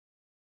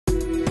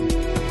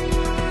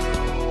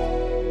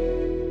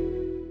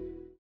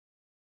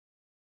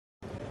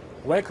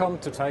Welcome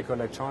to Tyco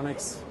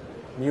Electronics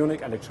Munich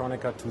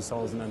Electronica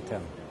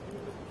 2010.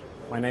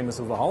 My name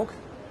is Uwe Haug.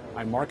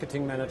 I'm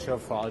Marketing Manager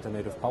for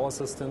Alternative Power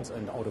Systems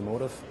and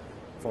Automotive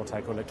for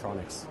Tyco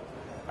Electronics.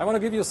 I want to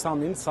give you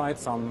some insight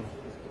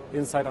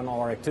on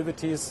our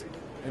activities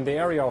in the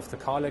area of the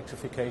car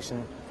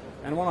electrification,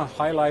 and want to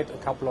highlight a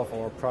couple of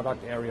our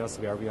product areas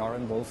where we are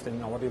involved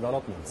in our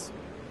developments.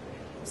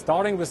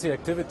 Starting with the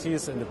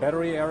activities in the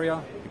battery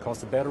area, because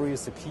the battery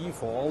is the key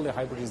for all the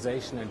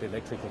hybridization and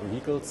electrical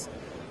vehicles.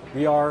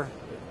 We are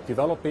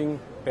developing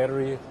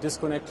battery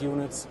disconnect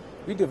units.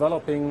 We're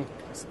developing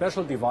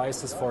special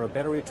devices for a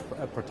battery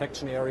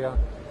protection area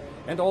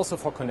and also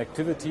for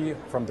connectivity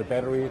from the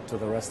battery to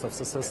the rest of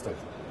the system.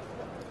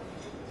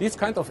 These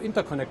kind of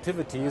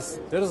interconnectivities,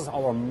 this is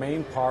our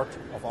main part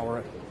of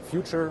our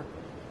future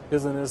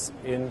business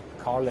in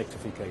car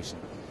electrification.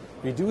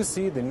 We do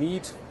see the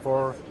need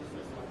for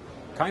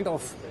kind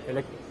of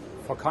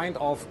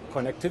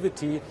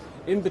connectivity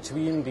in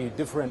between the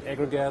different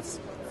aggregates,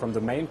 from the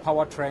main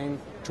powertrain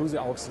to the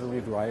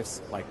auxiliary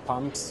drives like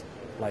pumps,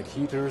 like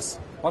heaters,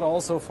 but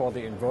also for the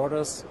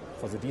inverters,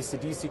 for the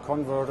DC-DC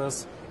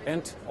converters,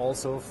 and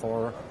also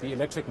for the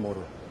electric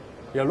motor.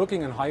 We are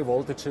looking in high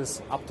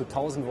voltages up to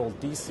 1000 volt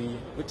DC,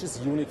 which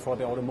is unique for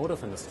the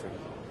automotive industry.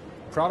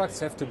 Products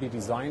have to be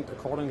designed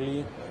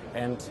accordingly,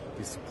 and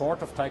the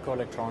support of Tyco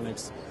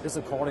Electronics is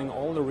according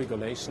all the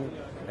regulation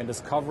and is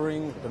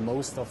covering the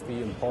most of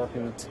the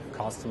important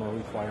customer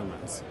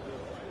requirements.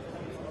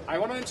 I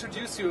want to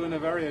introduce you in a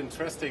very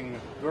interesting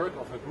work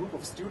of a group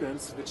of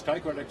students which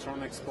Tyco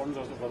Electronics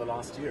sponsored over the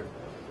last year.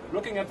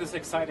 Looking at this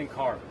exciting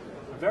car,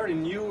 a very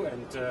new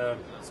and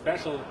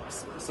special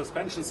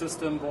suspension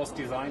system was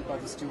designed by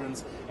the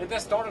students, and they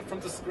started from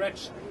the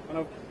scratch on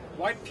a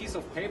white piece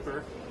of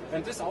paper,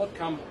 and this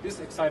outcome, this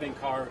exciting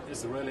car,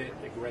 is really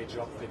a great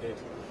job they did.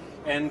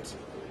 And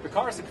the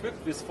car is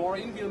equipped with 4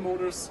 in-wheel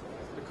motors.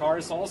 The car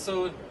is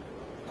also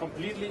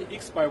completely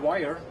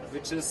X-by-wire,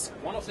 which is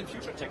one of the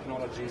future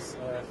technologies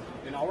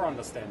in our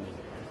understanding.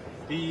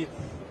 The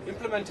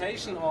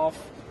implementation of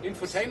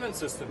infotainment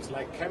systems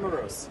like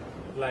cameras,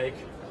 like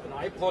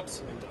an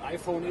iPod and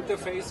iPhone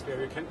interface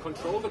where you can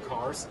control the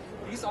cars,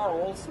 these are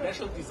all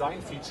special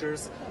design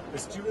features the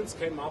students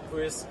came up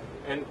with.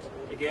 And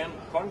again,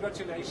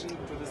 congratulations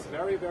to this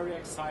very, very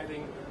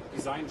exciting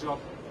design job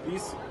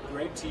this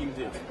great team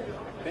did.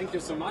 Thank you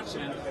so much,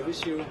 and I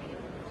wish you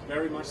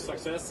very much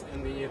success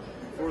in the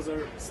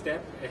further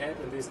step ahead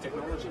in this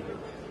technology.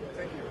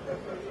 Thank you.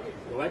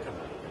 You're welcome.